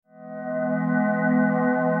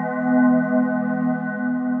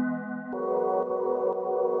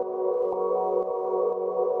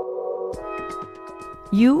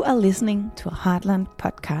You are listening to a Heartland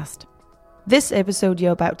podcast. This episode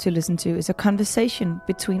you're about to listen to is a conversation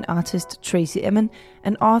between artist Tracey Emin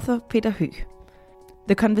and author Peter Høeg.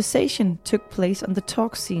 The conversation took place on the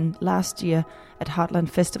talk scene last year at Heartland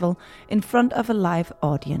Festival in front of a live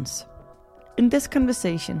audience. In this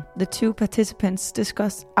conversation, the two participants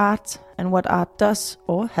discuss art and what art does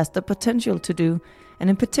or has the potential to do, and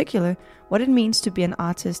in particular, what it means to be an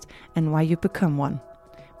artist and why you become one.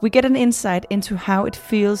 We get an insight into how it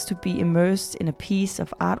feels to be immersed in a piece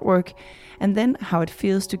of artwork, and then how it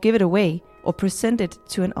feels to give it away or present it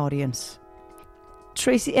to an audience.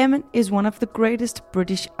 Tracey Emin is one of the greatest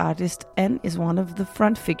British artists and is one of the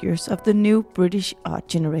front figures of the new British art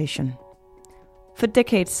generation. For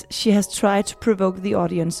decades, she has tried to provoke the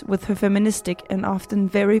audience with her feministic and often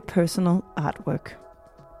very personal artwork.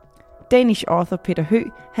 Danish author Peter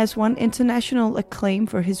Høeg has won international acclaim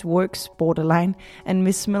for his works Borderline and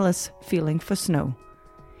Miss Miller's Feeling for Snow.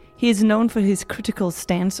 He is known for his critical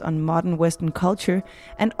stance on modern Western culture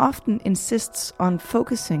and often insists on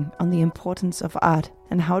focusing on the importance of art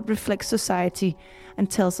and how it reflects society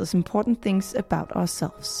and tells us important things about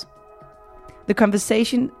ourselves. The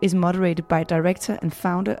conversation is moderated by director and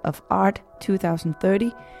founder of Art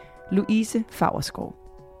 2030, Louise Faurskov.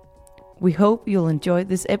 We hope you'll enjoy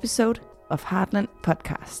this episode of Heartland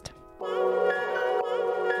Podcast.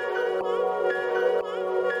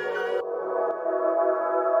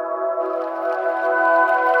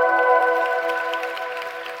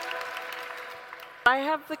 I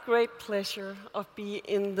have the great pleasure of being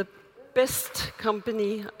in the best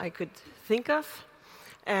company I could think of,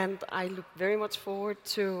 and I look very much forward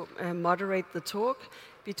to moderate the talk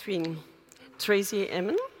between Tracey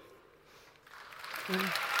Emin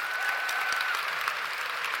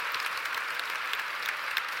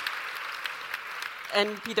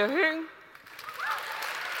and Peter Høeg.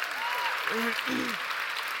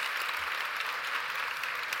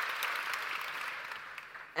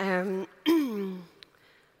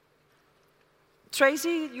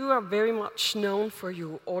 Tracey, you are very much known for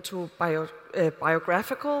your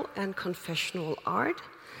autobiographical and confessional art.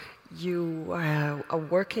 You are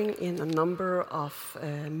working in a number of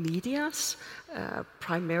medias,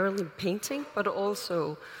 primarily painting, but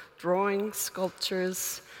also drawing,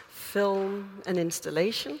 sculptures, film, and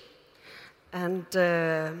installation. And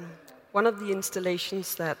one of the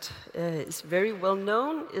installations that is very well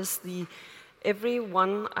known is the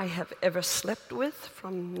Everyone I Have Ever Slept With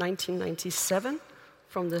from 1997,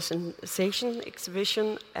 from the Sensation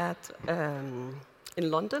exhibition in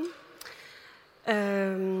London.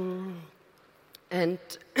 And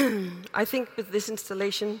I think with this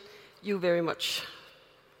installation, you very much,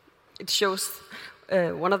 it shows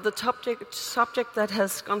one of the subject that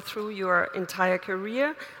has gone through your entire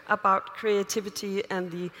career about creativity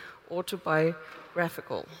and the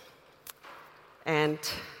autobiographical. And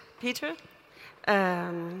Peter,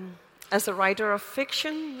 as a writer of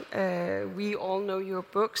fiction, we all know your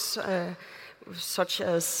books, such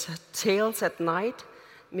as Tales at Night,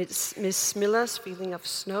 Miss Miller's Feeling of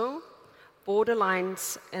Snow,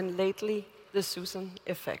 Borderlines, and lately, The Susan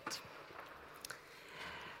Effect.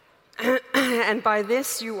 And by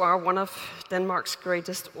this, you are one of Denmark's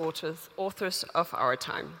greatest authors of our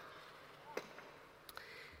time.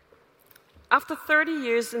 After 30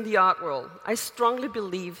 years in the art world, I strongly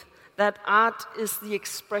believe that art is the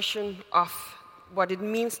expression of what it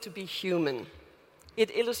means to be human. It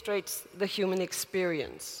illustrates the human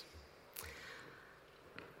experience.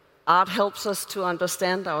 Art helps us to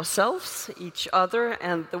understand ourselves, each other,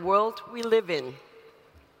 and the world we live in.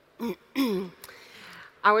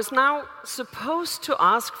 I was now supposed to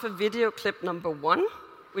ask for video clip number 1,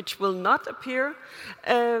 which will not appear,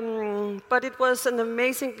 but it was an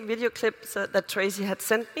amazing video clip that Tracey had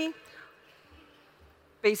sent me,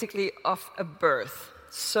 basically of a birth.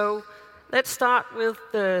 So let's start with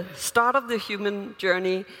the start of the human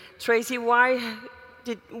journey. Tracey,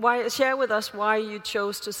 share with us why you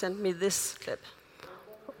chose to send me this clip.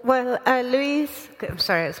 Well, Louise, I'm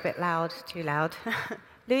sorry, it was a bit loud, too loud.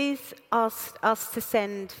 Louise asked us to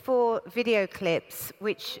send 4 video clips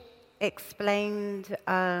which explained,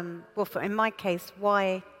 in my case,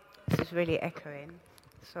 why, this is really echoing,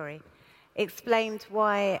 sorry, explained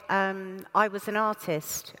why I was an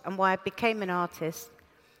artist and why I became an artist.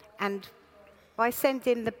 And by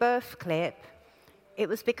sending the birth clip, it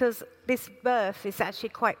was because this birth is actually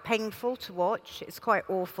quite painful to watch. It's quite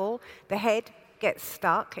awful. The head gets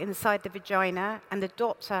stuck inside the vagina, and the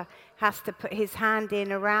doctor has to put his hand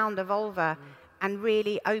in around the vulva and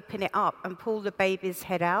really open it up and pull the baby's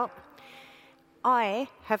head out. I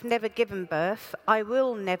have never given birth, I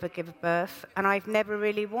will never give birth, and I've never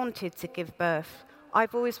really wanted to give birth.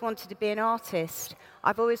 I've always wanted to be an artist.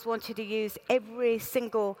 I've always wanted to use every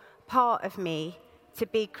single part of me to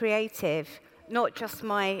be creative, not just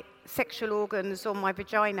my sexual organs or my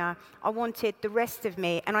vagina. I wanted the rest of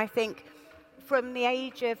me. And I think from the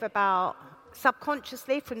age of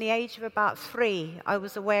subconsciously, from the age of about 3, I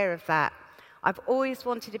was aware of that. I've always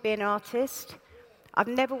wanted to be an artist. I've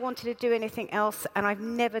never wanted to do anything else, and I've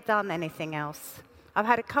never done anything else. I've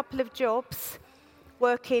had a couple of jobs,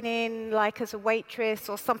 working in, as a waitress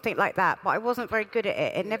or something like that, but I wasn't very good at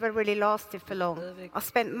it. It never really lasted for long. I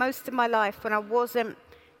spent most of my life, when I wasn't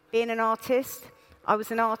being an artist, I was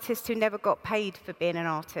an artist who never got paid for being an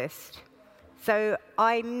artist. So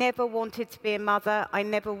I never wanted to be a mother. I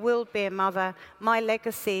never will be a mother. My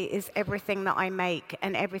legacy is everything that I make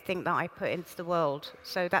and everything that I put into the world.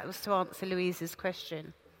 So that was to answer Louise's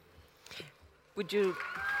question. Would you...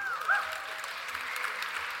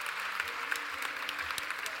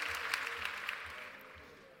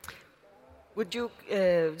 Would you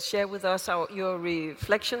share with us your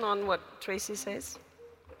reflection on what Tracy says?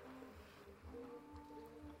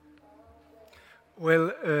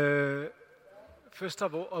 Well, first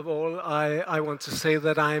of all, I want to say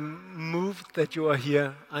that I'm moved that you are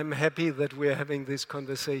here. I'm happy that we're having this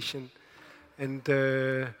conversation. And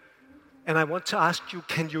I want to ask you,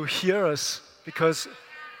 can you hear us? Because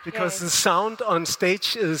Yes. the sound on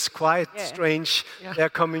stage is quite strange. Yeah. They're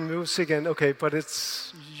coming music and okay, but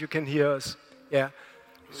you can hear us. Yeah.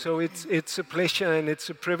 So it's a pleasure and it's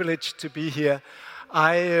a privilege to be here.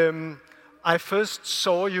 I first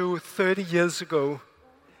saw you 30 years ago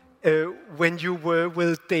when you were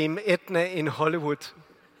with Dame Edna in Hollywood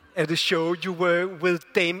at a show. You were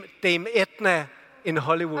with Dame Edna in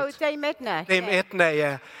Hollywood. Oh, Dame Edna. Dame Edna,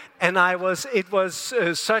 yeah. And it was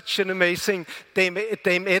such an amazing Dame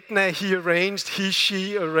Edna. She arranged.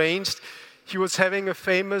 He was having a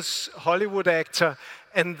famous Hollywood actor,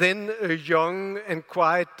 and then a young and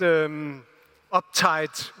quite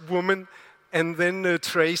uptight woman, and then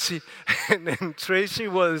Tracy. And then Tracy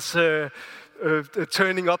was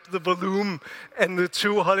turning up the volume, and the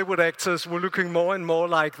two Hollywood actors were looking more and more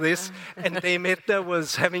like this, and Dame Edna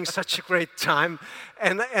was having such a great time.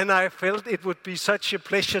 And I felt it would be such a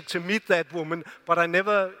pleasure to meet that woman, but I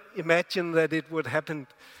never imagined that it would happen.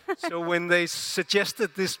 So when they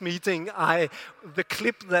suggested this meeting, the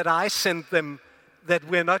clip that I sent them that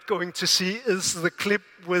we're not going to see is the clip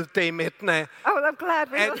with Dame Edna. Oh, I'm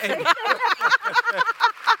glad we will see.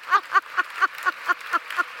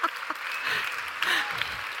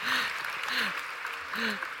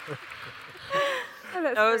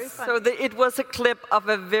 It was a clip of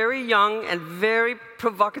a very young and very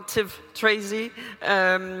provocative Tracy.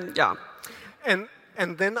 Yeah.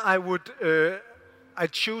 And then I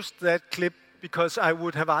choose that clip because I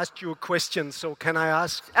would have asked you a question. So can I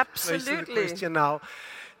ask Tracy the question now?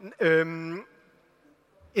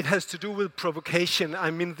 It has to do with provocation.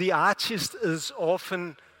 I mean, the artist is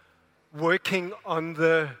often working on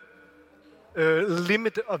the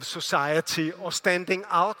limit of society or standing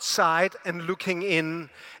outside and looking in.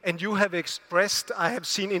 And you have expressed, I have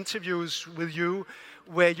seen interviews with you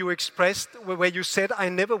where you said, I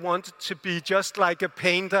never wanted to be just like a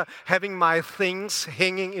painter having my things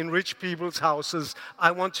hanging in rich people's houses.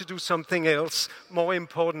 I want to do something else, more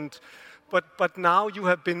important. But now you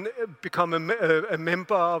have become a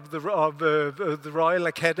member of the Royal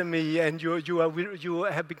Academy, and you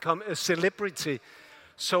have become a celebrity.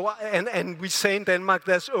 So and we say in Denmark,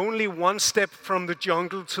 there's only one step from the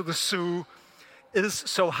jungle to the zoo.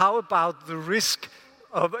 So how about the risk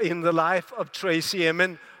in the life of Tracey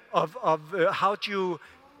Emin of how do you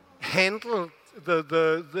handle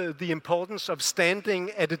the importance of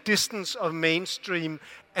standing at a distance of mainstream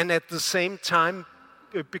and at the same time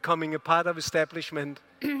becoming a part of establishment?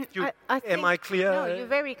 Am I clear? No, you're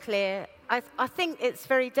very clear. I think it's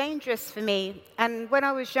very dangerous for me. And when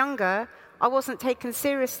I was younger, I wasn't taken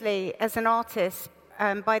seriously as an artist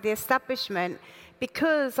by the establishment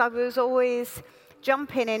because I was always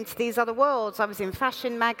jumping into these other worlds. I was in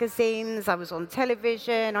fashion magazines, I was on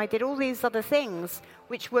television, I did all these other things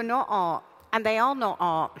which were not art, and they are not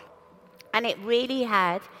art. And it really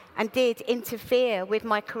had and did interfere with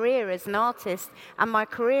my career as an artist and my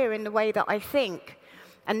career in the way that I think.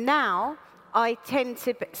 And now I tend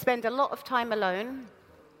to spend a lot of time alone.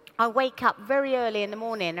 I wake up very early in the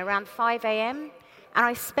morning, around 5 a.m., and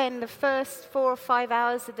I spend the first 4 or 5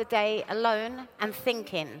 hours of the day alone and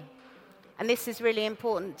thinking. And this is really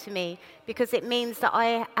important to me because it means that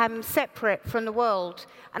I am separate from the world.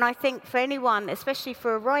 And I think for anyone, especially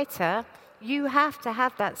for a writer, you have to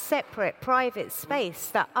have that separate, private space,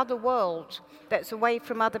 that other world that's away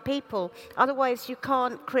from other people. Otherwise, you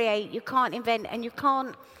can't create, you can't invent, and you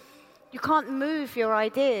can't move your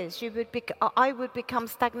ideas. I would become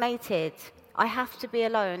stagnated. I have to be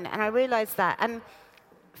alone, and I realized that. And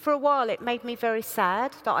for a while, it made me very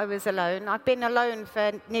sad that I was alone. I've been alone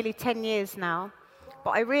for nearly 10 years now.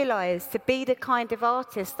 But I realized to be the kind of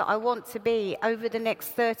artist that I want to be over the next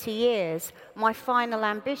 30 years, my final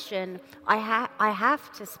ambition, I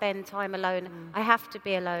have to spend time alone. I have to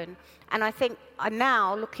be alone. And I think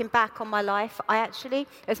now, looking back on my life, I actually,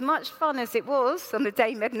 as much fun as it was on the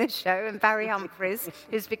Dame Edna show and Barry Humphries,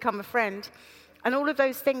 who's become a friend, and all of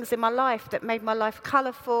those things in my life that made my life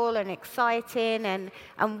colourful and exciting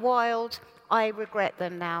and wild, I regret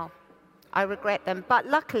them now. I regret them. But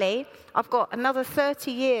luckily, I've got another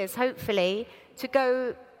 30 years, hopefully, to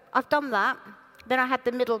go. I've done that. Then I had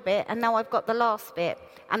the middle bit, and now I've got the last bit.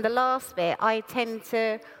 And the last bit, I tend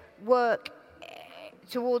to work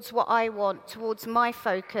towards what I want, towards my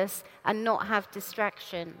focus, and not have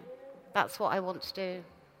distraction. That's what I want to do.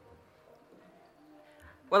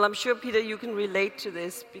 Well, I'm sure, Peter, you can relate to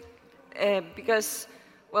this because,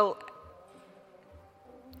 well,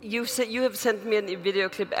 you have sent me a video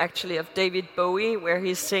clip, actually, of David Bowie, where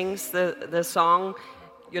he sings the song,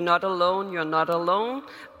 "You're not alone, you're not alone."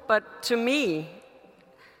 But to me,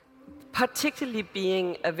 particularly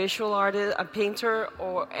being a visual artist, a painter,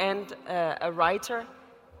 and a writer,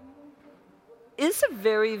 is a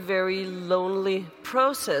very, very lonely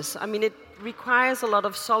process. I mean, it requires a lot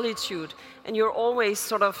of solitude, and you're always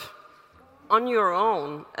sort of on your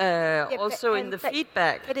own, in the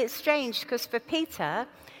feedback. But it's strange, because for Peter,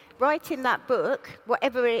 writing that book,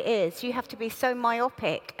 whatever it is, you have to be so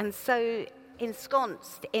myopic and so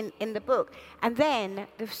ensconced in the book. And then,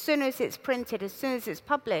 as soon as it's printed, as soon as it's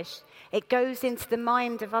published, it goes into the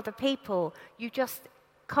mind of other people. You just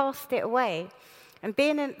cast it away. And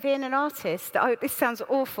being an artist, this sounds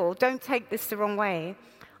awful, don't take this the wrong way.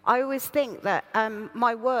 I always think that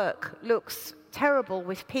my work looks terrible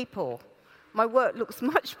with people. My work looks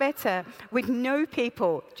much better with no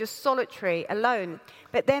people, just solitary, alone.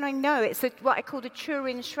 But then I know it's what I call the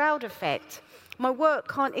Turin shroud effect. My work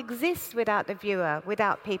can't exist without the viewer,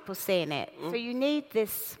 without people seeing it. So you need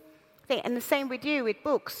this thing. And the same with you, with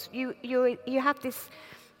books. You have this.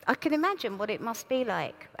 I can imagine what it must be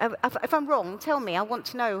like. If I'm wrong, tell me. I want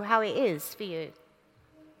to know how it is for you.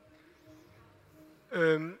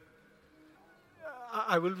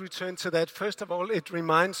 I will return to that. First of all, it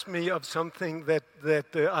reminds me of something that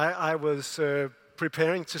I was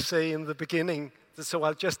preparing to say in the beginning, so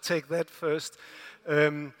I'll just take that first.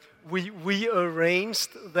 We arranged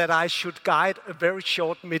that I should guide a very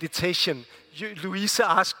short meditation. Louisa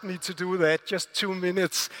asked me to do that, just 2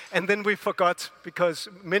 minutes, and then we forgot, because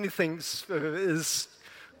many things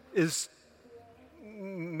is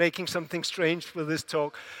making something strange with this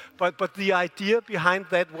talk. But the idea behind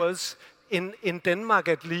that was, in Denmark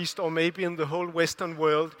at least, or maybe in the whole Western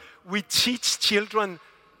world, we teach children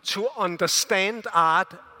to understand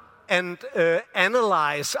art and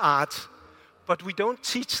analyze art, but we don't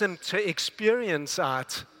teach them to experience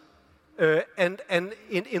art. And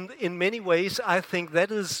in many ways, I think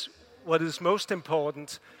that is what is most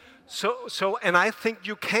important. And I think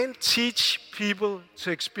you can teach people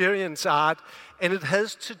to experience art, and it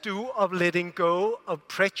has to do of letting go of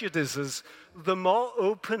prejudices. The more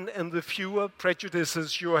open and the fewer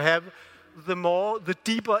prejudices you have, the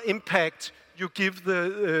deeper impact you give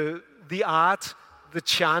the art the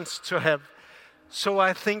chance to have. So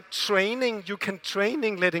I think you can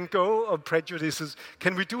train letting go of prejudices.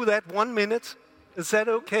 Can we do that 1 minute? Is that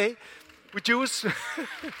okay? Would you?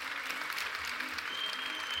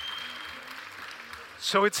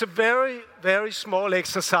 So it's a very, very small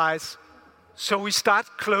exercise. So we start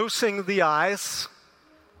closing the eyes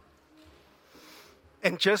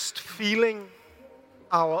and just feeling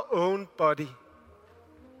our own body.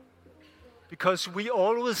 Because we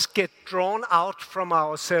always get drawn out from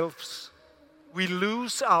ourselves. We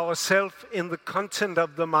lose ourselves in the content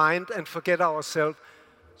of the mind and forget ourselves.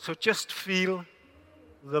 So just feel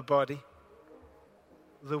the body,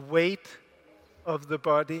 the weight of the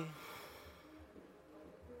body.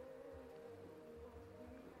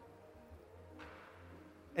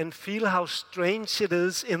 And feel how strange it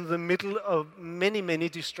is in the middle of many, many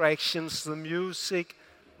distractions, the music,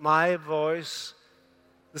 my voice,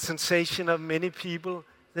 the sensation of many people,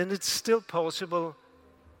 then it's still possible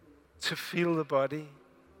to feel the body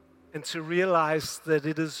and to realize that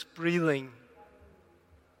it is breathing.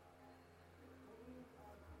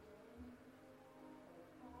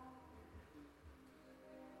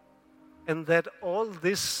 and that all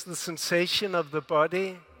this, the sensation of the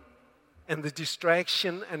body and the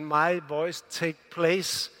distraction and my voice, take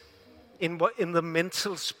place in the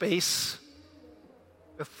mental space,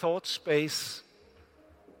 the thought space,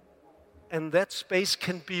 and that space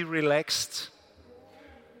can be relaxed.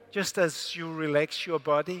 Just as you relax your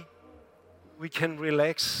body, we can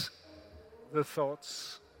relax the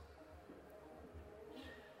thoughts.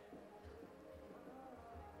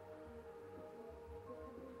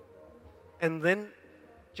 And then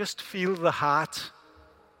just feel the heart.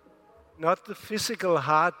 Not the physical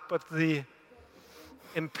heart, but the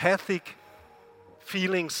empathic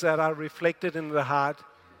feelings that are reflected in the heart.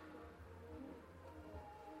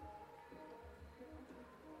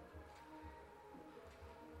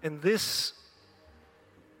 And this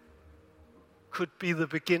could be the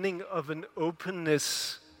beginning of an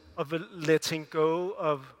openness, of a letting go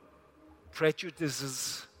of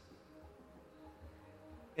prejudices.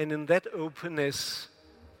 And in that openness,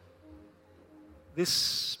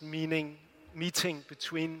 this meeting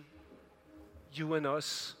between you and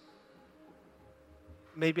us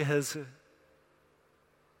maybe has a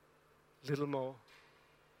little more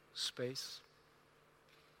space.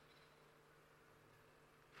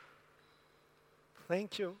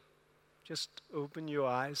 Thank you. Just open your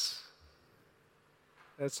eyes.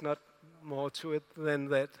 There's not more to it than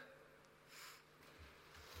that.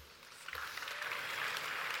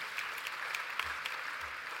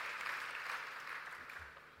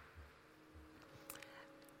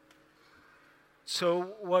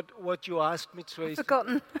 So what you asked me, Tracy?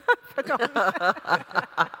 Forgotten.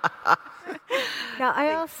 Now I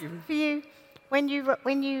asked for you when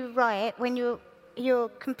you write, when you're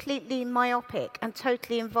completely myopic and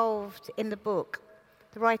totally involved in the book,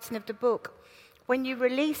 the writing of the book. When you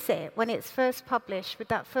release it, when it's first published with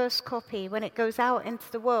that first copy, when it goes out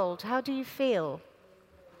into the world, how do you feel?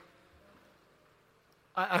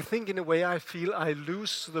 I think in a way I feel I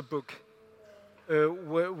lose the book.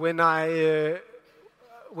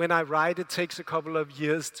 When I write, it takes a couple of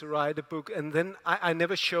years to write a book, and then I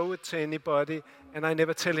never show it to anybody, and I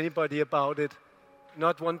never tell anybody about it,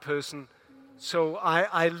 not one person. So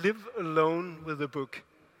I live alone with the book.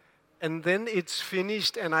 And then it's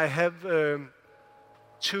finished, and I have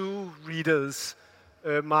 2 readers,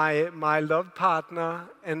 my love partner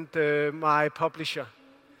and my publisher.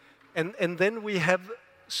 And then we have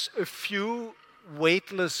a few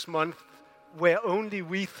waitless months where only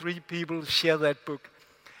we 3 people share that book.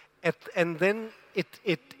 And then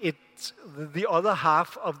the other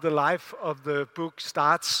half of the life of the book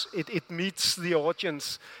starts. It meets the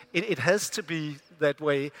audience. It has to be that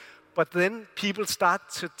way. But then people start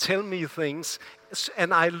to tell me things,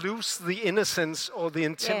 and I lose the innocence or the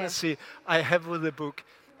intimacy I have with the book.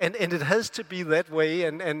 And it has to be that way,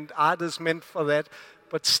 and art is meant for that.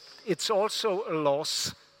 But it's also a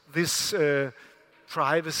loss, this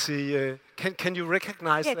privacy. Can you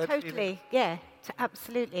recognize that? Yeah, totally. Yeah,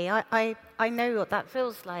 absolutely. I know what that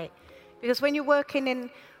feels like. Because when we work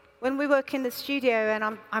in the studio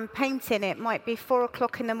and I'm painting, it might be 4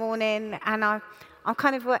 o'clock in the morning, and I'm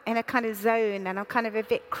kind of in a kind of zone, and I'm kind of a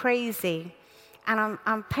bit crazy, and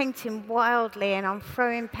I'm painting wildly, and I'm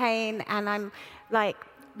throwing paint, and I'm like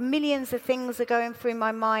millions of things are going through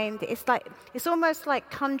my mind. It's almost like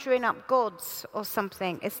conjuring up gods or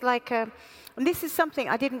something. It's like and this is something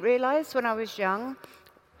I didn't realize when I was young.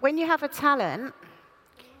 When you have a talent,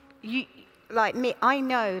 like me, I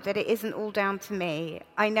know that it isn't all down to me.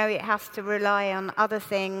 I know it has to rely on other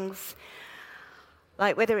things,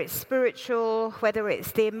 like whether it's spiritual, whether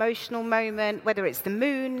it's the emotional moment, whether it's the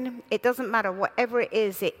moon. It doesn't matter. Whatever it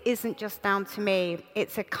isn't just down to me.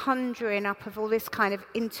 It's a conjuring up of all this kind of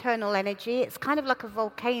internal energy. It's kind of like a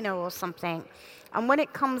volcano or something. And when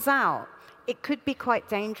it comes out, it could be quite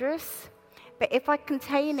dangerous. But if I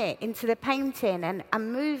contain it into the painting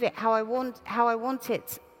and move it how I want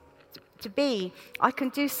it to be, I can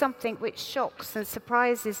do something which shocks and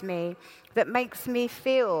surprises me, that makes me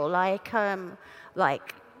feel like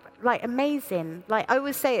amazing. Like I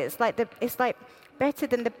always say, it's like better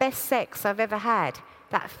than the best sex I've ever had.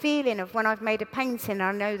 That feeling of when I've made a painting,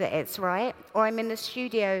 I know that it's right, or I'm in the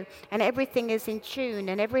studio and everything is in tune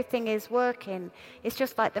and everything is working. It's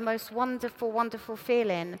just like the most wonderful, wonderful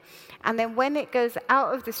feeling. And then when it goes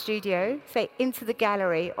out of the studio, say into the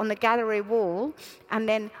gallery, on the gallery wall, and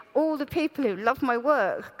then all the people who love my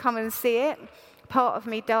work come and see it, part of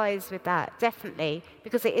me dies with that, definitely,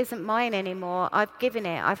 because it isn't mine anymore. I've given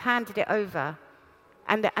it, I've handed it over.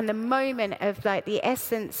 And the moment of like the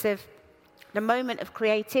essence of the moment of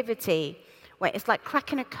creativity, where it's like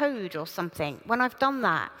cracking a code or something. When I've done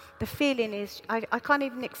that, the feeling is, I can't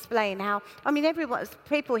even explain how, I mean,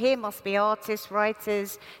 people here must be artists,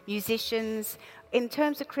 writers, musicians. In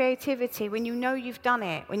terms of creativity, when you know you've done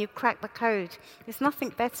it, when you've cracked the code, there's nothing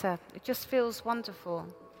better. It just feels wonderful.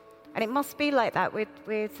 And it must be like that with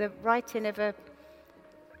the writing of a...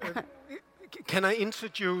 Can I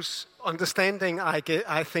introduce understanding?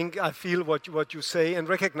 I feel what you say and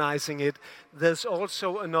recognizing it. There's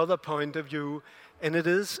also another point of view, and it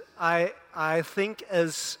is I think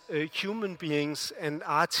as human beings and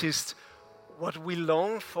artists, what we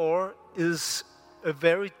long for is a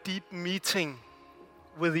very deep meeting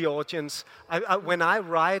with the audience. When I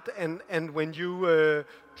write and when you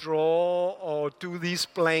draw or do these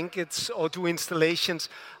blankets or do installations,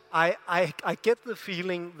 I get the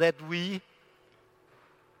feeling that we,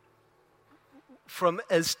 from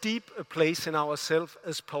as deep a place in ourselves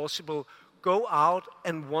as possible, go out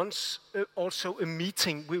and want also a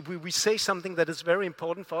meeting. We say something that is very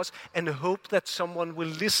important for us and hope that someone will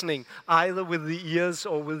listening, either with the ears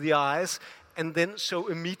or with the eyes, and then so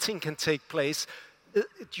a meeting can take place. Do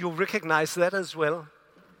you recognize that as well?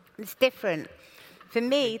 It's different. For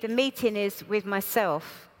me, the meeting is with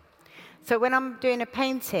myself. So when I'm doing a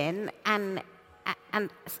painting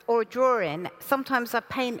or a drawing, sometimes I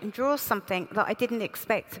paint and draw something that I didn't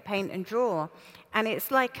expect to paint and draw. And it's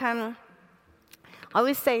like, I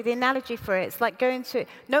always say the analogy for it's like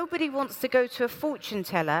nobody wants to go to a fortune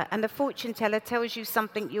teller and the fortune teller tells you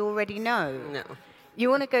something you already know. No. You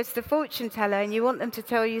want to go to the fortune teller and you want them to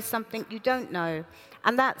tell you something you don't know.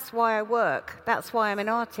 And that's why I work. That's why I'm an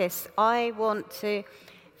artist. I want to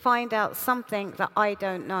find out something that I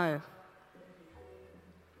don't know.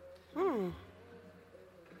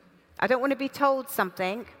 I don't want to be told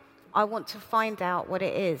something. I want to find out what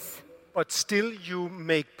it is. But still you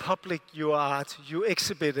make public your art. You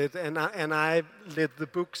exhibit it, and I let the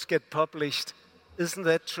books get published. Isn't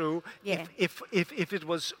that true? Yeah. If it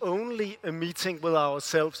was only a meeting with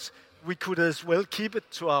ourselves, we could as well keep it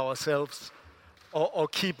to ourselves, or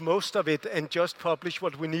keep most of it and just publish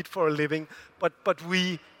what we need for a living. But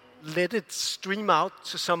we let it stream out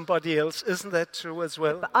to somebody else. Isn't that true as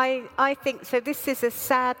well? But I think, so this is a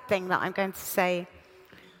sad thing that I'm going to say.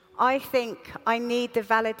 I think I need the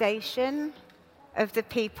validation of the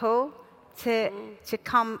people to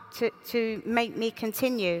come to make me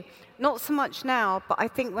continue. Not so much now, but I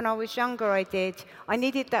think when I was younger I did. I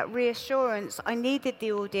needed that reassurance. I needed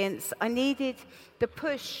the audience. I needed the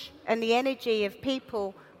push and the energy of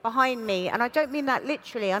people behind me. And I don't mean that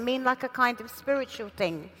literally. I mean like a kind of spiritual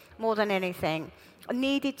thing more than anything. I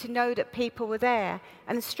needed to know that people were there.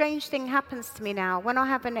 And a strange thing happens to me now. When I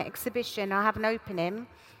have an exhibition, I have an opening.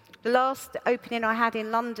 The last opening I had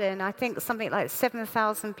in London, I think something like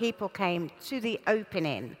 7,000 people came to the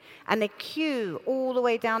opening. And they queue all the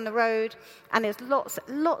way down the road. And there's lots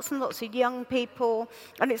and lots of young people.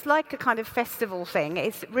 And it's like a kind of festival thing.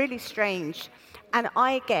 It's really strange. And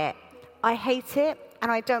I hate it,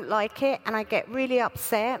 and I don't like it, and I get really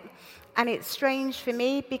upset. And it's strange for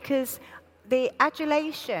me because the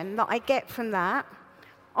adulation that I get from that,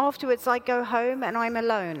 afterwards I go home and I'm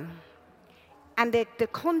alone. And the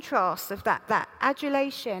contrast of that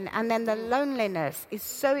adulation and then the loneliness is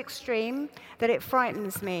so extreme that it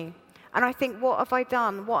frightens me. And I think, what have I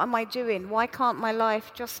done? What am I doing? Why can't my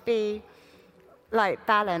life just be like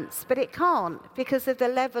balanced? But it can't, because of the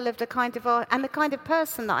level of the kind of art and the kind of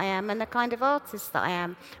person that I am and the kind of artist that I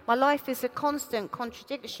am. My life is a constant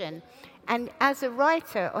contradiction. And as a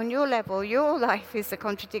writer, on your level, your life is a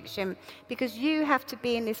contradiction, because you have to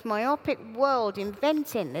be in this myopic world,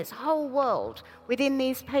 inventing this whole world within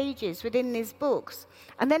these pages, within these books.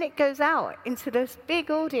 And then it goes out into this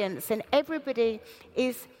big audience, and everybody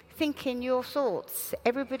is thinking your thoughts.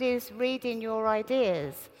 Everybody is reading your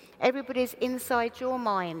ideas. Everybody's inside your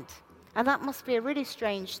mind. And that must be a really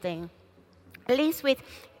strange thing. At least with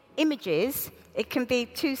images, it can be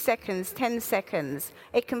 2 seconds, 10 seconds.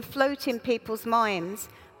 It can float in people's minds.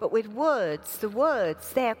 But with words, the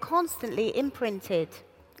words, they are constantly imprinted,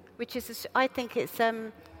 which is, I think it's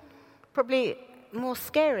probably more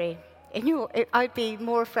scary. I'd be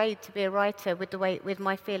more afraid to be a writer with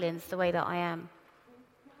my feelings the way that I am.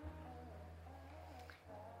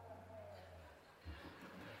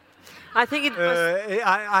 I think it was...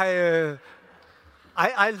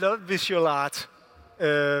 I love visual art.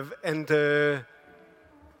 And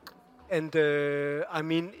I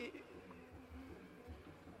mean,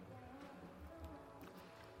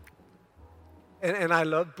 and I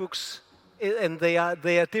love books, and they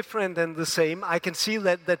are different and the same. I can see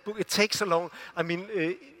that book. It takes a long. I mean,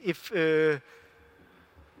 if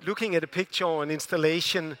looking at a picture or an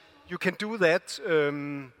installation, you can do that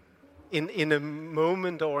in a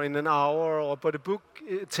moment or in an hour, but a book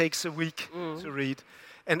takes a week to read.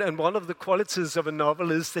 And one of the qualities of a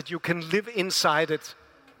novel is that you can live inside it.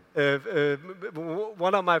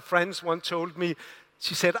 One of my friends once told me,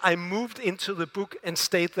 she said, I moved into the book and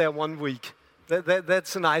stayed there 1 week.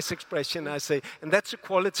 That's a nice expression, I say. And that's a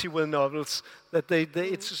quality with novels, that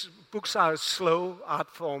books are a slow art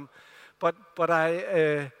form. But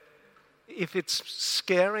if it's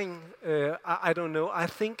scaring, I don't know. I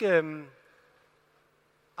think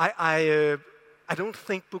I don't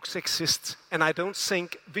think books exist, and I don't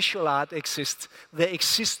think visual art exists. There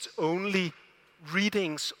exist only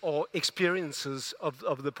readings or experiences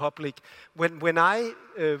of the public. When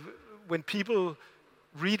people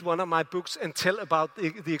read one of my books and tell about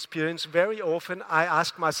the experience, very often I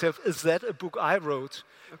ask myself, is that a book I wrote?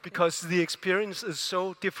 Okay. Because the experience is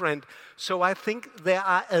so different. So I think there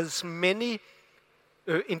are as many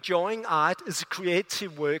enjoying art as a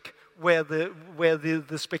creative work where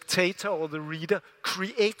the spectator or the reader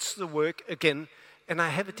creates the work again. And I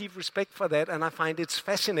have a deep respect for that, and I find it's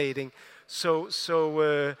fascinating.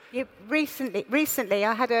 Recently,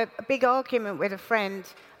 I had a big argument with a friend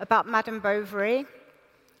about Madame Bovary,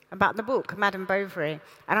 about the book Madame Bovary,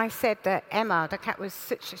 and I said that Emma, the cat, was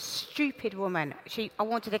such a stupid woman. I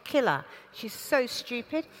wanted to kill her. She's so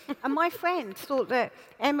stupid. And my friend thought that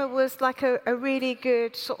Emma was like a really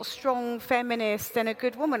good, sort of strong feminist and a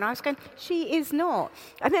good woman. I was going, she is not.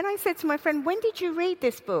 And then I said to my friend, when did you read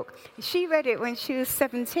this book? She read it when she was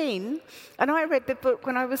 17, and I read the book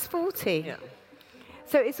when I was 40. Yeah.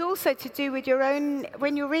 So it's also to do with your own,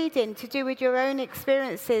 when you're reading, to do with your own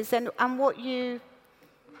experiences and what you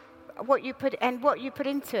put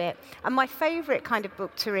into it. And my favourite kind of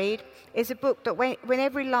book to read is a book that when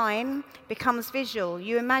every line becomes visual,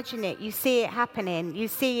 you imagine it, you see it happening, you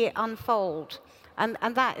see it unfold. And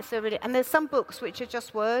that is and there's some books which are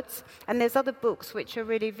just words, and there's other books which are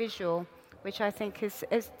really visual, which I think is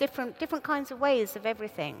different kinds of ways of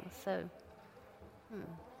everything. So.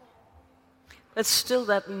 But still,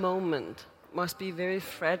 that moment must be very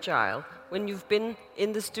fragile when you've been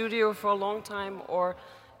in the studio for a long time, or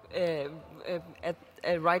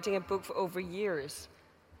writing a book for over years.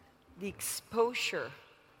 The exposure,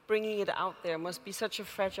 bringing it out there, must be such a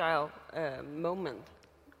fragile moment.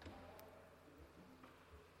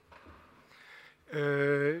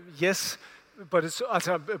 Yes, but it's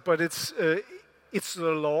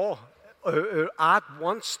the law. Art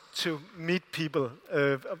wants to meet people.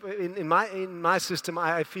 In my system,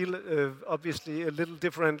 I feel obviously a little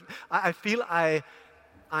different. I feel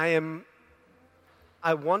I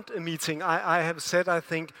want a meeting. I have said, I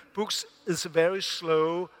think, books is a very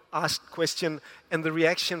slow asked question, and the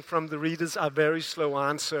reaction from the readers are very slow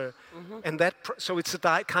answer. Mm-hmm. And so it's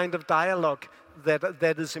a kind of dialogue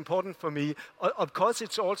that is important for me. Of course,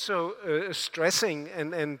 it's also stressing,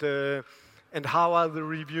 and how are the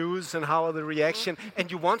reviews and how are the reaction. Mm-hmm.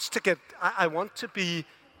 And you want to get, I want to be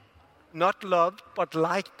not loved, but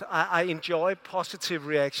liked. I enjoy positive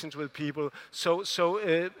reactions with people. So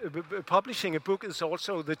publishing a book is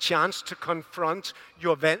also the chance to confront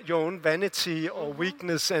your own vanity or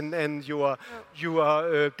weakness and your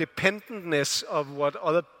dependentness of what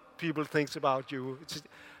other people think about you.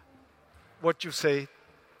 What you say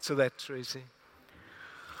to that, Tracy?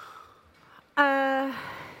 I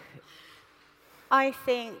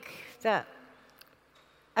think that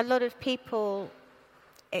a lot of people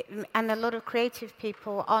and a lot of creative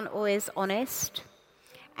people aren't always honest.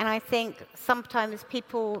 And I think sometimes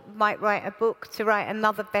people might write a book to write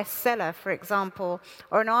another bestseller, for example,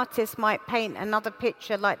 or an artist might paint another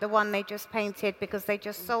picture like the one they just painted because they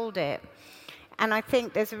just sold it. And I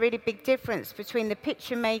think there's a really big difference between the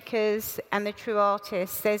picture makers and the true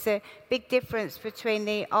artists. There's a big difference between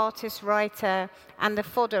the artist writer and the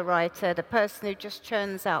fodder writer, the person who just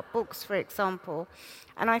churns out books, for example.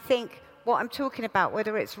 And I think what I'm talking about,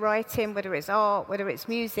 whether it's writing, whether it's art, whether it's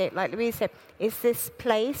music, like Louise said, is this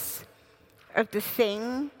place of the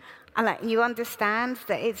thing. And you understand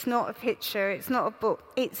that it's not a picture, it's not a book,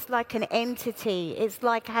 it's like an entity, it's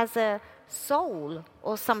like has a soul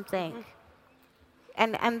or something.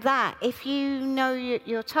 And that, if you know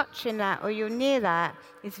you're touching that or you're near that,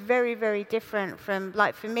 it's very, very different from,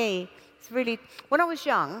 like for me, it's really, when I was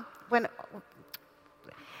young, when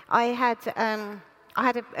I had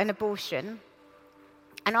an abortion,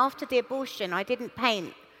 and after the abortion, I didn't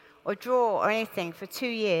paint or draw or anything for 2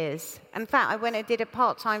 years. In fact, I went and did a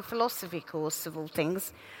part-time philosophy course, of all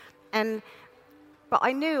things. But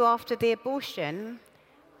I knew after the abortion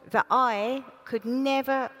that I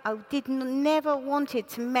never wanted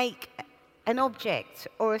to make an object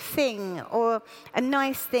or a thing or a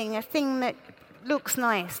nice thing, a thing that looks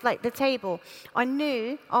nice, like the table. I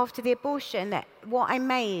knew after the abortion that what I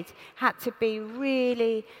made had to be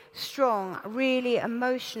really strong, really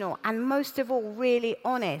emotional, and most of all, really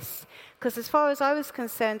honest. Because as far as I was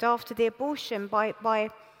concerned, after the abortion, by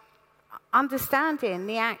understanding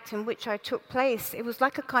the act in which I took place, it was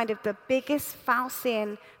like a kind of the biggest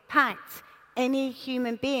Faustian pact any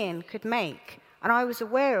human being could make. And I was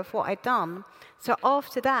aware of what I'd done. So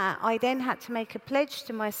after that, I then had to make a pledge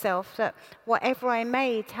to myself that whatever I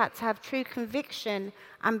made had to have true conviction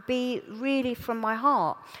and be really from my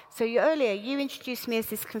heart. So earlier, you introduced me as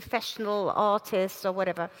this confessional artist or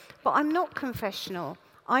whatever, but I'm not confessional.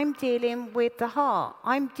 I'm dealing with the heart.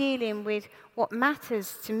 I'm dealing with what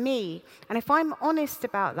matters to me. And if I'm honest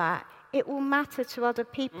about that, it will matter to other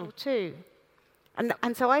people too.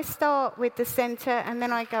 And so I start with the center and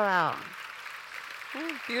then I go out.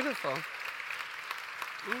 Beautiful.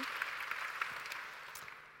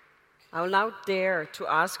 I will now dare to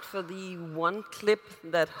ask for the one clip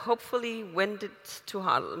that hopefully made it to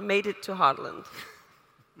Heartland.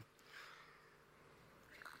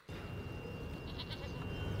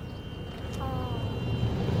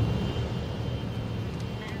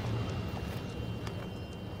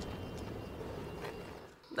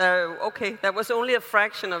 Okay, that was only a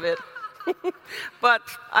fraction of it. But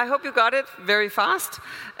I hope you got it very fast.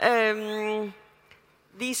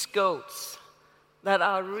 These goats that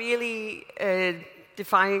are really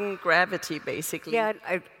defying gravity, basically. Yeah,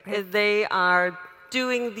 they are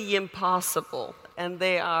doing the impossible, and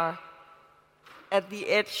they are at the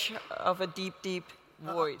edge of a deep, deep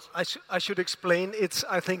void. I should explain.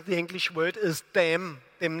 I think the English word is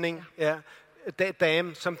dämming. Yeah,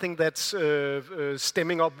 dam, something that's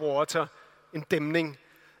stemming up water in dämming.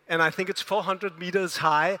 And I think it's 400 meters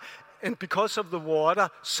high. And because of the water,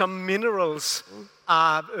 some minerals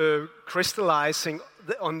are crystallizing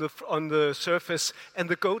on the surface. And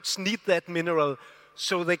the goats need that mineral.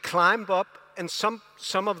 So they climb up, and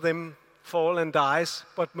some of them fall and dies,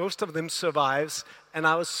 but most of them survives. And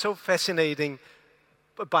I was so fascinated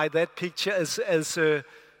by that picture as a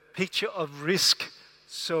picture of risk.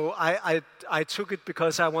 So I took it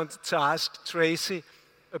because I wanted to ask Tracy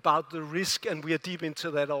about the risk, and we are deep into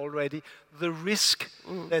that already, the risk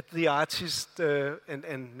that the artist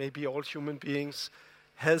and maybe all human beings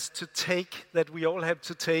has to take, that we all have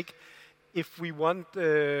to take if we want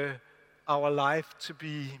our life to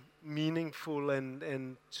be meaningful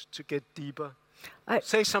and to get deeper.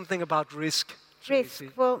 Say something about risk, Tracy.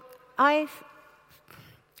 Risk, well,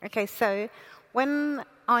 okay, so when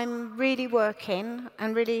I'm really working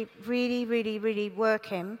and really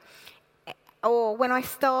working, or when I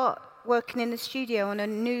start working in the studio on a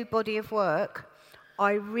new body of work,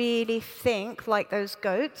 I really think, like those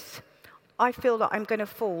goats, I feel that I'm going to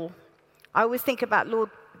fall. I always think about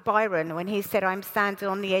Lord Byron when he said, I'm standing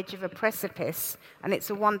on the edge of a precipice, and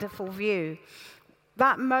it's a wonderful view.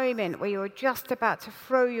 That moment where you're just about to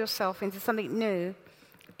throw yourself into something new,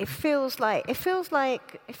 it feels like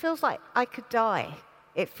I could die.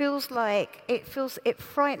 It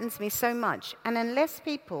frightens me so much. And unless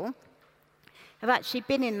people have actually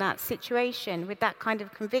been in that situation with that kind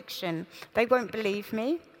of conviction, they won't believe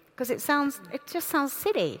me, because it just sounds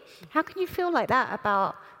silly. How can you feel like that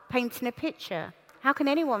about painting a picture? How can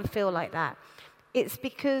anyone feel like that? It's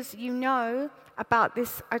because you know about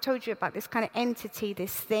this, I told you about this kind of entity,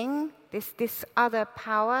 this thing, this other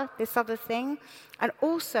power, this other thing. And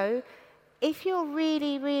also, if you're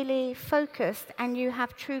really focused and you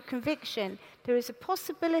have true conviction, there is a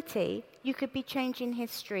possibility you could be changing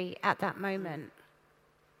history at that moment.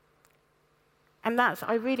 And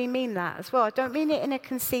I really mean that as well. I don't mean it in a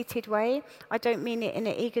conceited way. I don't mean it in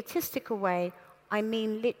an egotistical way. I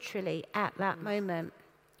mean literally at that moment.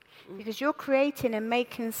 Because you're creating and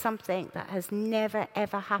making something that has never,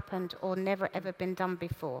 ever happened or never, ever been done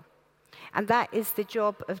before. And that is the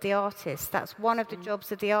job of the artist. That's one of the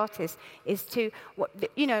jobs of the artist, is to,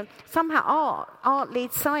 somehow art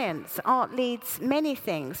leads science, art leads many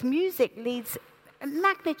things. Music leads a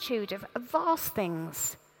magnitude of vast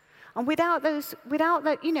things. And without our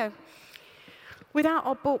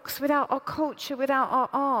books, without our culture, without our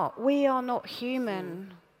art, we are not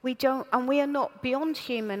human. We are not beyond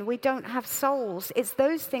human. We don't have souls. It's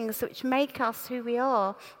those things which make us who we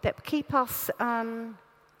are, that keep us,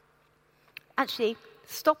 actually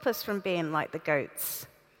stop us from being like the goats.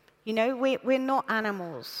 We're not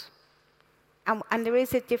animals. And there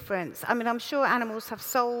is a difference. I mean, I'm sure animals have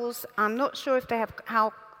souls. I'm not sure if they have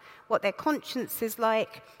what their conscience is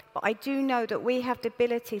like, but I do know that we have the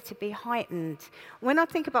ability to be heightened. When I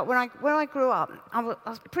think about where I grew up, I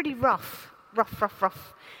was pretty rough.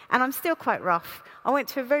 And I'm still quite rough. I went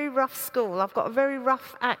to a very rough school. I've got a very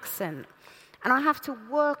rough accent. And I have to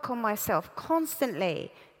work on myself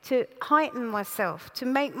constantly to heighten myself, to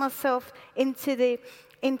make myself into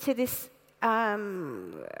this, I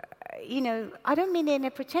don't mean it in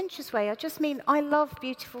a pretentious way. I just mean I love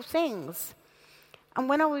beautiful things. And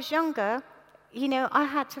when I was younger, I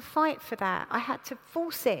had to fight for that. I had to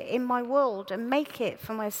force it in my world and make it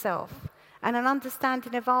for myself. And an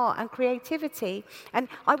understanding of art and creativity. And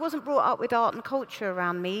I wasn't brought up with art and culture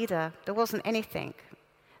around me either. There wasn't anything.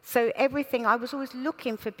 So everything, I was always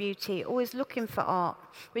looking for beauty, always looking for art,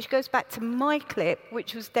 which goes back to my clip,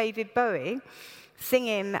 which was David Bowie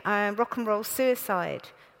singing Rock and Roll Suicide.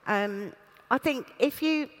 I think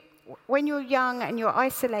when you're young and you're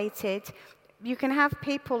isolated, you can have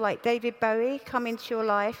people like David Bowie come into your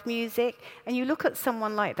life, music, and you look at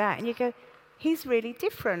someone like that and you go, he's really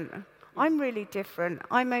different. I'm really different.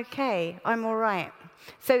 I'm okay. I'm all right.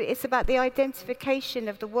 So it's about the identification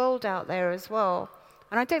of the world out there as well.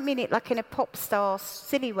 And I don't mean it like in a pop star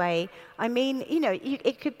silly way. I mean,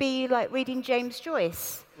 it could be like reading James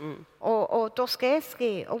Joyce or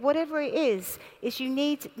Dostoevsky or whatever it is you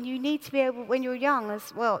need to be able, when you're young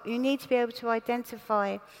as well, you need to be able to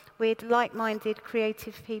identify with like-minded,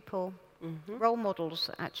 creative people. Mm-hmm. Role models,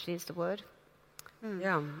 actually, is the word.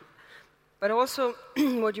 Yeah. But also,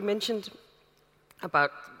 what you mentioned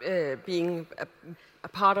about being a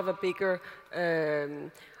part of a bigger...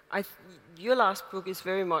 your last book is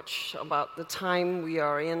very much about the time we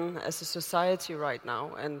are in as a society right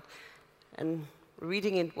now. And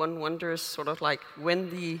reading it, one wonders sort of like when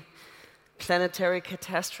the planetary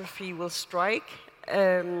catastrophe will strike.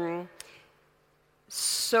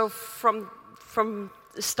 So from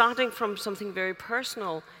starting from something very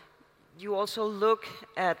personal, you also look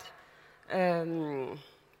at...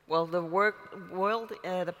 the world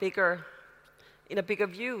in a bigger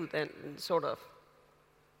view than sort of.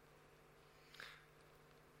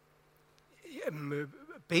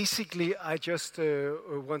 Basically, I just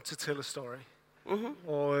want to tell a story,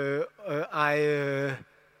 or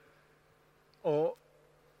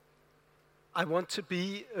I want to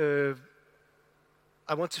be.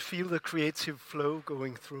 I want to feel the creative flow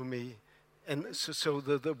going through me. And so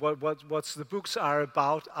what the books are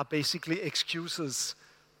about are basically excuses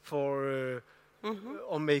for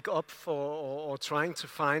or make up for or trying to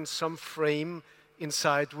find some frame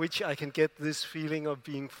inside which I can get this feeling of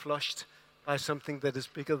being flushed by something that is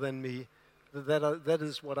bigger than me. That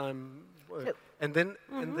is what I'm. And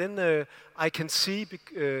then I can see.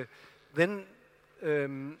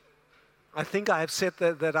 I think I have said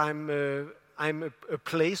that I'm a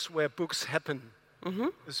place where books happen. Mm-hmm.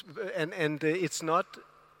 And it's not.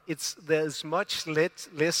 There's much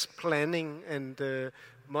less planning and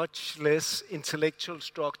much less intellectual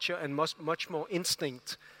structure and much more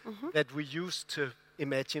instinct that we used to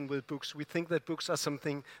imagine with books. We think that books are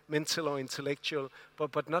something mental or intellectual,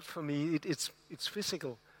 but not for me. It's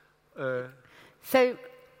physical. So,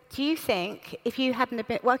 do you think if you hadn't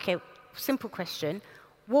been... Well, okay, simple question.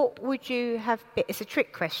 What would you have been... It's a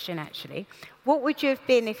trick question, actually. What would you have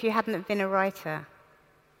been if you hadn't been a writer?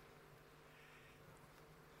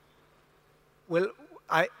 Well,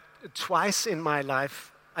 twice in my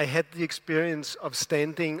life, I had the experience of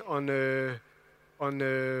standing on where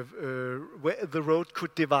the road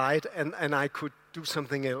could divide, and I could do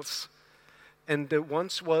something else. And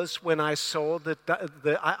once was when I saw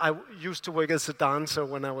I used to work as a dancer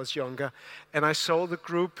when I was younger, and I saw the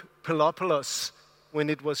group Pelopolis when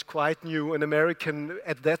it was quite new, an American,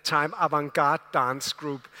 at that time, avant-garde dance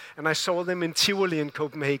group. And I saw them in Tivoli in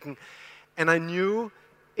Copenhagen. And I knew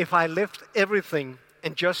if I left everything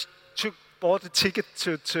and just bought a ticket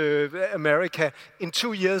to America, in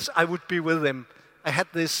 2 years I would be with them. I had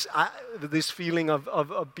this feeling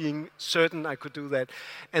of being certain I could do that.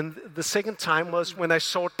 And the second time was when I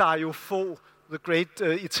saw Dario Fo, the great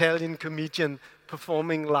Italian comedian,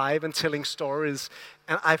 performing live and telling stories.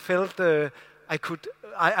 And I felt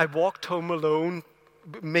I walked home alone,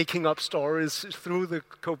 making up stories through the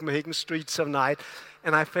Copenhagen streets of night,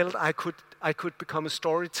 and I felt I could become a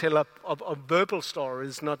storyteller of verbal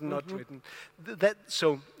stories, not written. That's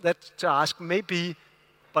to ask, maybe,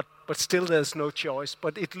 but still there's no choice.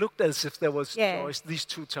 But it looked as if there was choice these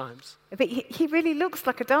 2 times. But he really looks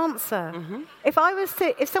like a dancer. Mm-hmm.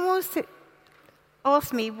 If someone was to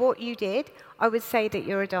ask me what you did, I would say that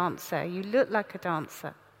you're a dancer. You look like a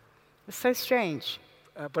dancer. It's so strange.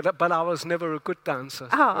 But I was never a good dancer.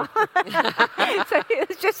 Oh. So it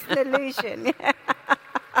was just an illusion. Yeah.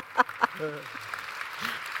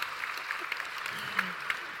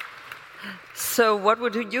 So what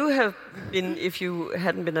would you have been if you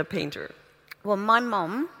hadn't been a painter? Well, my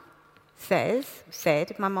mom said,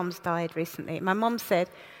 my mom's died recently. My mom said,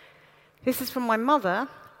 this is from my mother.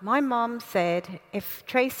 My mom said, if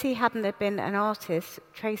Tracy hadn't have been an artist,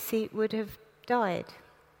 Tracy would have died.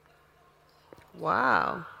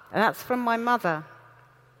 Wow. And that's from my mother.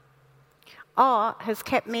 Art has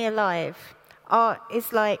kept me alive. Art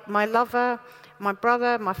is like my lover, my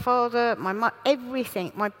brother, my father,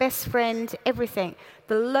 everything, my best friend, everything.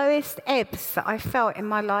 The lowest ebbs that I felt in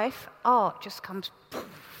my life, art just comes,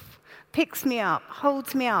 picks me up,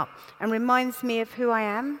 holds me up, and reminds me of who I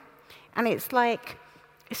am. And it's like,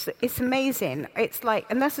 it's amazing. It's like,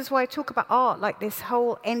 and this is why I talk about art, like this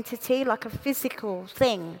whole entity, like a physical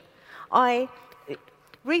thing.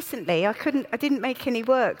 Recently, I didn't make any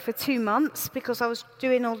work for 2 months because I was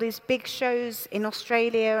doing all these big shows in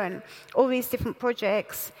Australia and all these different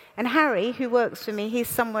projects. And Harry, who works for me, he's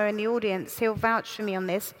somewhere in the audience, he'll vouch for me on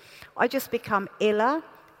this. I just become iller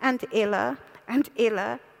and iller and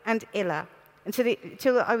iller and iller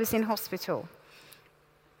until I was in hospital.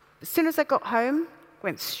 As soon as I got home,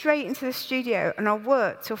 went straight into the studio and I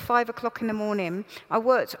worked till 5 o'clock in the morning. I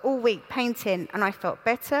worked all week painting and I felt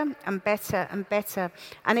better and better and better.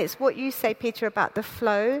 And it's what you say, Peter, about the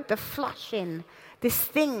flow, the flushing. This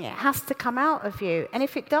thing, it has to come out of you. And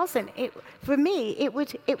if it doesn't, for me, it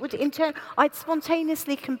would in turn, I'd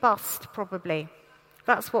spontaneously combust probably.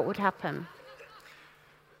 That's what would happen.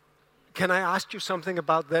 Can I ask you something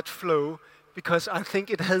about that flow? Because I think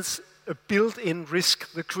it has a built-in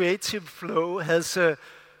risk. The creative flow has a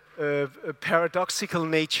paradoxical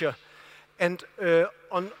nature. And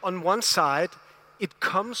on one side, it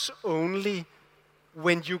comes only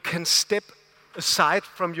when you can step aside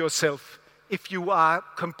from yourself. If you are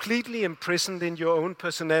completely imprisoned in your own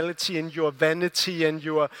personality and your vanity and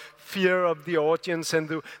your fear of the audience,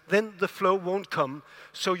 then the flow won't come.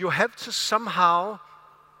 So you have to somehow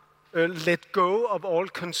let go of all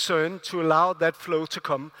concern to allow that flow to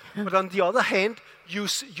come. But on the other hand,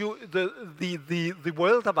 the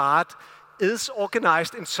world of art is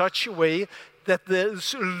organized in such a way that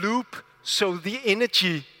there's a loop, so the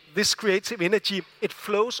energy, this creative energy, it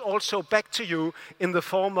flows also back to you in the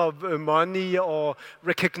form of money or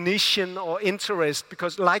recognition or interest.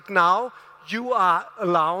 Because like now, you are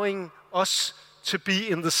allowing us to be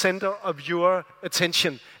in the center of your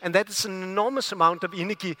attention. And that is an enormous amount of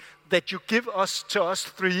energy that you give us to us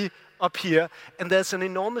three up here. And there's an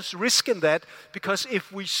enormous risk in that, because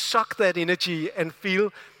if we suck that energy and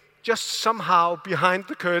feel just somehow behind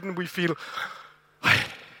the curtain, we feel,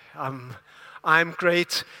 I'm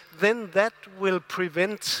great, then that will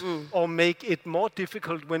prevent or make it more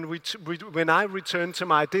difficult when I return to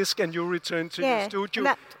my desk and you return to your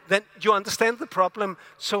studio. Then you understand the problem.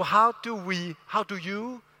 So how do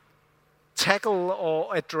you tackle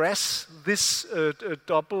or address this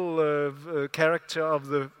double character of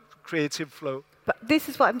the creative flow? But this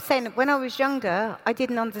is what I'm saying. When I was younger, I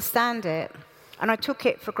didn't understand it. And I took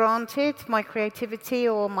it for granted, my creativity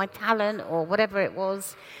or my talent or whatever it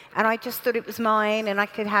was. And I just thought it was mine and I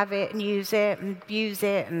could have it and use it and abuse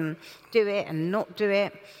it and do it and not do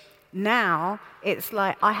it. Now, it's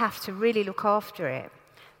like I have to really look after it.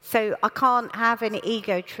 So I can't have an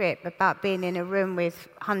ego trip about being in a room with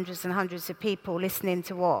hundreds and hundreds of people listening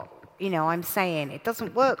to what, I'm saying. It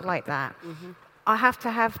doesn't work like that. Mm-hmm. I have to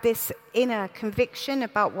have this inner conviction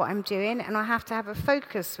about what I'm doing, and I have to have a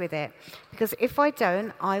focus with it. Because if I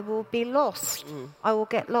don't, I will be lost. I will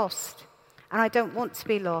get lost. And I don't want to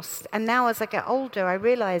be lost. And now as I get older, I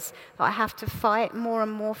realize that I have to fight more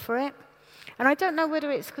and more for it. And I don't know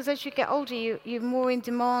whether it's because as you get older, you're more in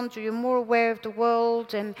demand, or you're more aware of the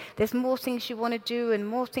world, and there's more things you want to do and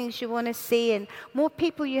more things you want to see, and more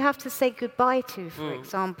people you have to say goodbye to, for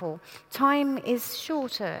example. Time is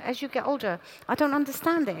shorter as you get older. I don't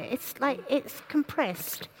understand it. It's like it's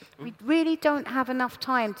compressed. We really don't have enough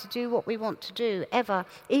time to do what we want to do, ever,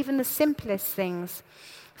 even the simplest things.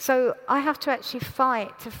 So I have to actually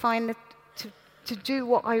fight to find to do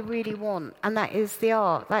what I really want, and that is the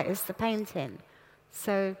art, that is the painting.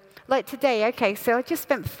 So, like today, so I just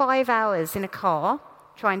spent 5 hours in a car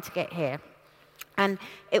trying to get here. And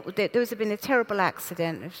there was been a terrible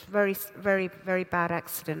accident, a very, very, very bad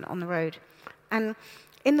accident on the road. And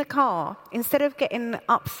in the car, instead of getting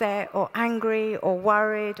upset or angry or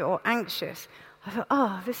worried or anxious, I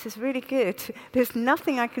thought, this is really good. There's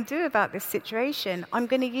nothing I can do about this situation. I'm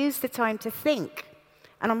going to use the time to think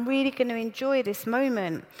and I'm really going to enjoy this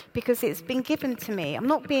moment because it's been given to me. I'm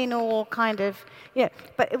not being all kind of,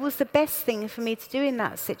 but it was the best thing for me to do in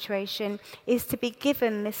that situation is to be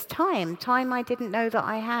given this time I didn't know that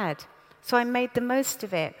I had. So I made the most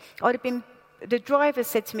of it. The driver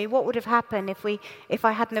said to me, what would have happened if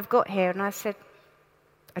I hadn't have got here? And I said,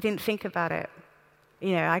 I didn't think about it.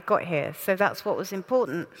 I got here, so that's what was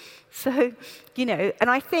important. So, and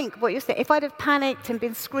I think what you're saying, if I'd have panicked and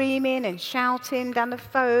been screaming and shouting down the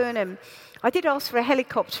phone, and I did ask for a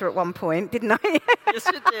helicopter at one point, didn't I? Yes,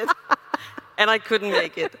 you did. And I couldn't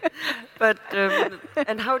make it. But,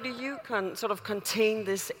 and how do you sort of contain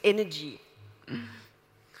this energy?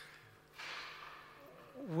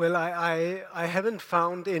 Well, I haven't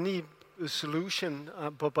found any solution,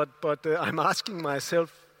 but I'm asking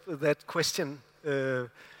myself that question. I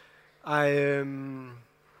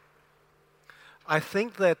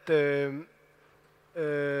think that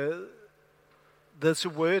there's a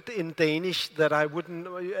word in Danish that I wouldn't,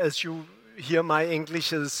 as you hear, my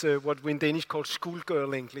English is what we in Danish call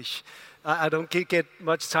schoolgirl English. I don't get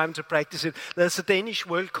much time to practice it. There's a Danish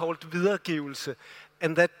word called videregivelse,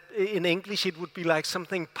 and that in English it would be like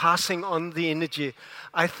something passing on the energy.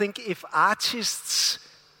 I think if artists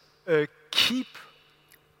keep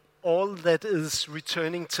all that is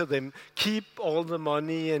returning to them, keep all the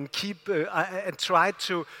money, and and try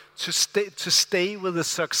to stay with the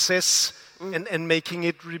success and making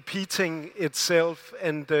it repeating itself,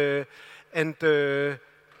 and then the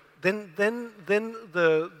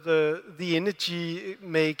energy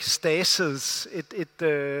makes stasis.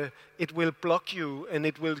 It will block you, and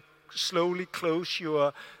it will slowly close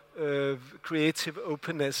your creative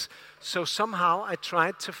openness. So somehow I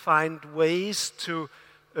tried to find ways to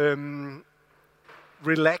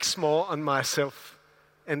relax more on myself,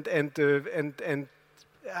 and I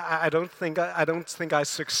don't think I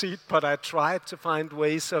succeed, but I try to find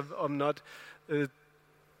ways of not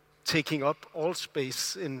taking up all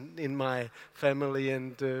space in my family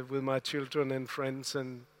and with my children and friends,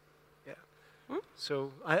 and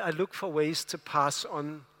so I look for ways to pass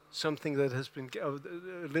on something that has been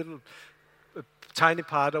a tiny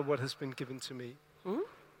part of what has been given to me.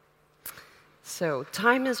 So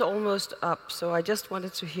time is almost up, so I just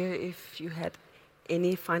wanted to hear if you had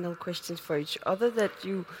any final questions for each other that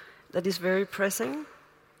is very pressing.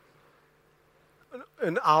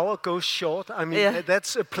 An hour goes short. I mean,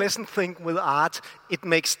 that's a pleasant thing with art. It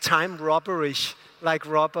makes time robberish, like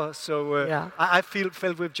robber. So I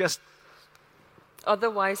felt we've just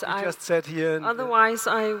sat here. Otherwise,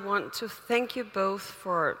 I want to thank you both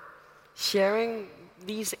for sharing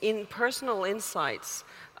these personal insights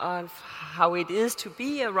of how it is to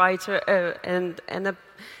be a writer and an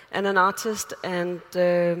artist, and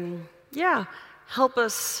help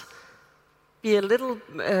us be a little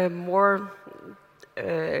more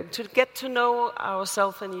to get to know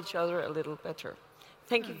ourselves and each other a little better.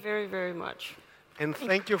 Thank you very, very much. And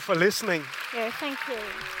thank you for listening. Yeah, thank you.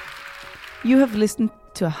 You have listened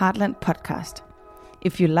to a Heartland podcast.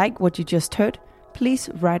 If you like what you just heard, please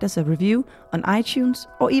write us a review on iTunes,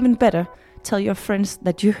 or even better, tell your friends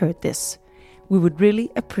that you heard this. We would really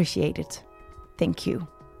appreciate it. Thank you.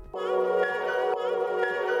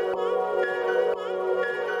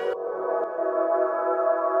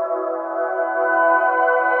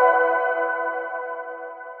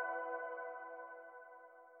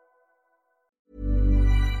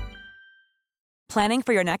 Planning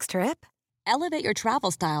for your next trip? Elevate your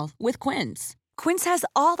travel style with Quince. Quince has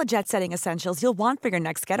all the jet-setting essentials you'll want for your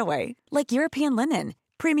next getaway, like European linen,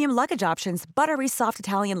 premium luggage options, buttery soft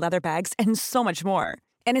Italian leather bags, and so much more.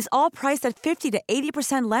 And is all priced at 50 to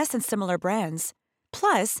 80% less than similar brands.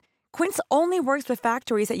 Plus, Quince only works with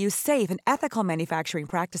factories that use safe and ethical manufacturing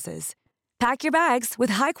practices. Pack your bags with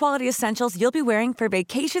high-quality essentials you'll be wearing for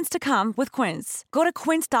vacations to come with Quince. Go to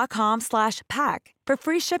quince.com/pack for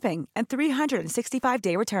free shipping and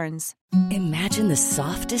 365-day returns. Imagine the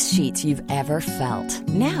softest sheets you've ever felt.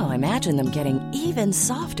 Now imagine them getting even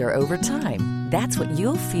softer over time. That's what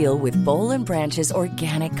you'll feel with Boll & Branch's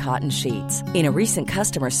organic cotton sheets. In a recent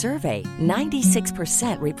customer survey,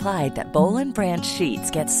 96% replied that Boll & Branch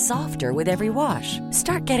sheets get softer with every wash.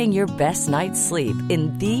 Start getting your best night's sleep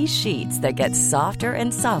in these sheets that get softer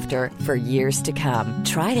and softer for years to come.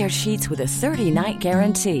 Try their sheets with a 30-night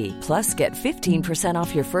guarantee. Plus, get 15%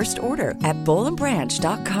 off your first order at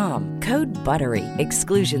bollandbranch.com. Code BUTTERY.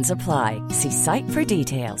 Exclusions apply. See site for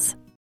details.